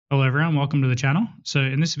Hello everyone, welcome to the channel. So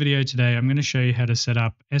in this video today, I'm going to show you how to set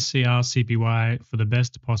up scrcpy for the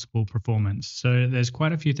best possible performance. So there's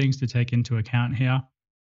quite a few things to take into account here.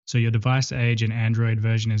 So your device age and Android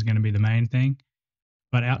version is going to be the main thing.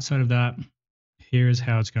 But outside of that, here's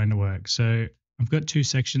how it's going to work. So I've got two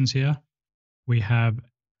sections here. We have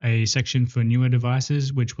a section for newer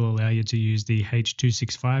devices, which will allow you to use the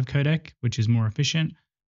H265 codec, which is more efficient.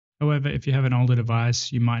 However, if you have an older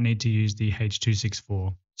device, you might need to use the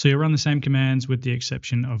H264. So you'll run the same commands with the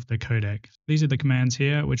exception of the codec. These are the commands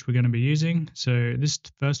here which we're going to be using. So this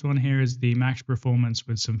first one here is the max performance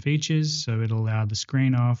with some features. So it'll allow the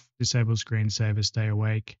screen off, disable screensaver, stay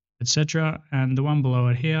awake, etc. And the one below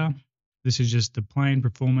it here, this is just the plain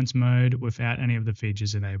performance mode without any of the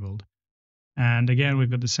features enabled. And again, we've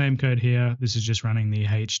got the same code here. This is just running the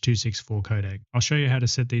H264 codec. I'll show you how to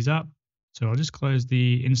set these up. So I'll just close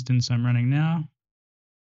the instance I'm running now,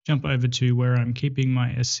 jump over to where I'm keeping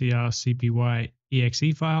my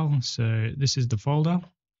scrcpy.exe file. So this is the folder.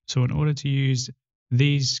 So in order to use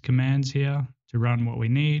these commands here to run what we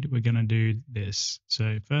need, we're going to do this.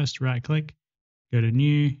 So first right click, go to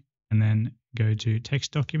new, and then go to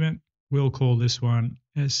text document. We'll call this one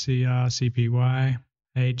scrcpy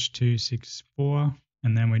H264.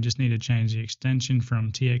 And then we just need to change the extension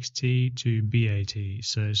from txt to bat.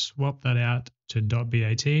 So swap that out to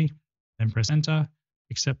 .bat, then press enter,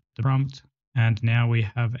 accept the prompt, and now we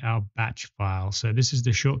have our batch file. So this is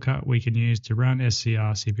the shortcut we can use to run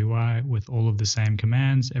scrcpy with all of the same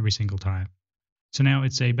commands every single time. So now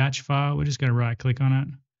it's a batch file. We're just going to right click on it,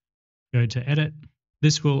 go to edit.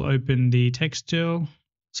 This will open the text tool.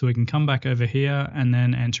 So we can come back over here and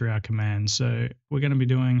then enter our commands. So we're going to be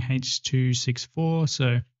doing H264.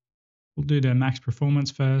 So we'll do the max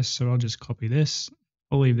performance first. So I'll just copy this.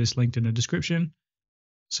 I'll leave this linked in the description.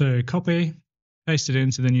 So copy, paste it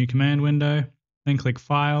into the new command window, then click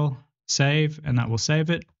File, Save, and that will save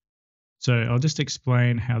it. So I'll just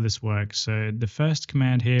explain how this works. So the first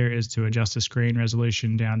command here is to adjust the screen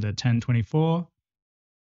resolution down to 1024.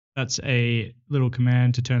 That's a little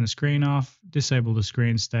command to turn the screen off, disable the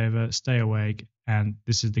screensaver, stay awake, and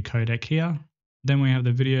this is the codec here. Then we have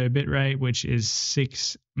the video bitrate, which is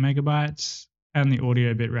 6 megabytes, and the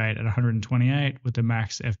audio bitrate at 128 with a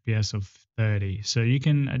max FPS of 30. So you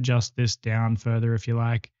can adjust this down further if you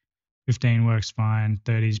like. 15 works fine,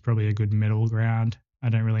 30 is probably a good middle ground. I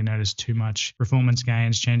don't really notice too much performance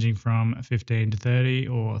gains changing from 15 to 30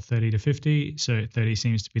 or 30 to 50, so 30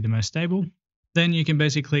 seems to be the most stable. Then you can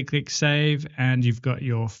basically click save and you've got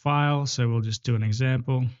your file. So we'll just do an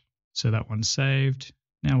example. So that one's saved.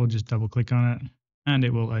 Now we'll just double click on it and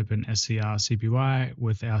it will open scrcpy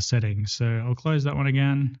with our settings. So I'll close that one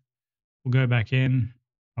again. We'll go back in.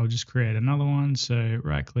 I'll just create another one. So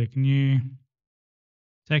right click new,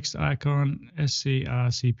 text icon,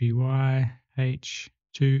 scrcpy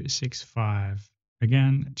H265.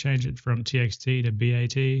 Again, change it from txt to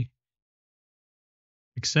bat.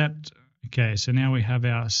 Accept. Okay, so now we have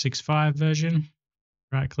our 6.5 version.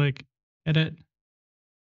 Right click, edit.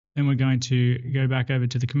 Then we're going to go back over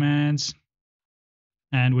to the commands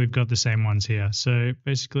and we've got the same ones here. So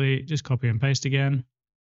basically just copy and paste again.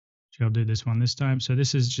 I'll do this one this time. So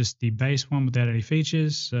this is just the base one without any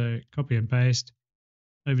features. So copy and paste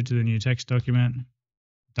over to the new text document.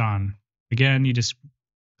 Done. Again, you just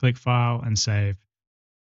click file and save.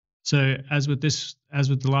 So as with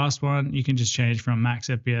the last one, you can just change from max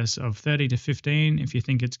FPS of 30 to 15 if you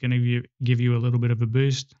think it's going to give you a little bit of a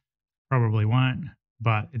boost. Probably won't,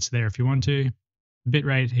 but it's there if you want to.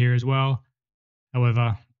 Bitrate here as well.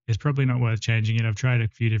 However, it's probably not worth changing it. I've tried a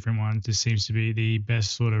few different ones. This seems to be the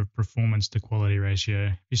best sort of performance to quality ratio.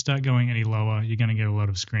 If you start going any lower, you're going to get a lot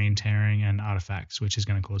of screen tearing and artifacts, which is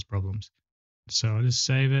going to cause problems. So I'll just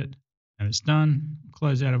save it and it's done.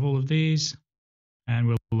 Close out of all of these. And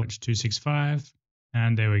we'll launch 265,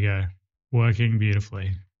 and there we go, working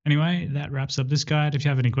beautifully. Anyway, that wraps up this guide. If you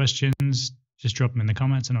have any questions, just drop them in the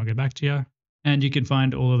comments and I'll get back to you. And you can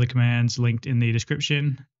find all of the commands linked in the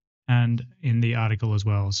description and in the article as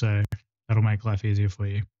well, so that'll make life easier for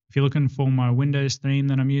you. If you're looking for my Windows theme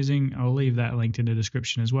that I'm using, I'll leave that linked in the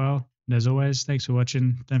description as well. And as always, thanks for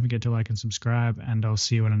watching. Don't forget to like and subscribe, and I'll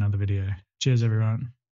see you in another video. Cheers, everyone.